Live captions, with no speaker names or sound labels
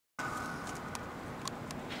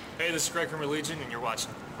Hey, this is Greg from Religion, and you're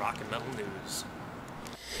watching Rock and Metal News.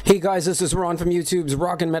 Hey guys, this is Ron from YouTube's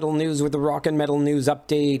Rock and Metal News with the Rock and Metal News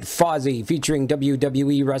update. Fozzy, featuring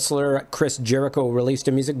WWE wrestler Chris Jericho, released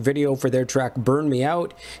a music video for their track Burn Me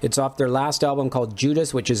Out. It's off their last album called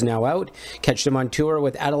Judas, which is now out. Catch them on tour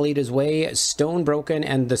with Adelitas Way, Stone Broken,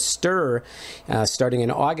 and The Stir, starting in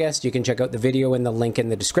August. You can check out the video in the link in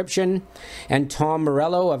the description. And Tom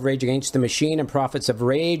Morello of Rage Against the Machine and Prophets of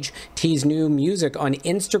Rage teased new music on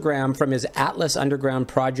Instagram from his Atlas Underground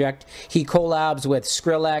project. He collabs with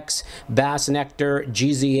Skrillex, Bass Nectar,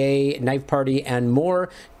 GZA, Knife Party, and more.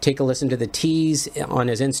 Take a listen to the tease on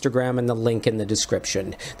his Instagram and the link in the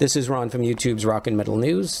description. This is Ron from YouTube's Rock and Metal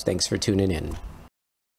News. Thanks for tuning in.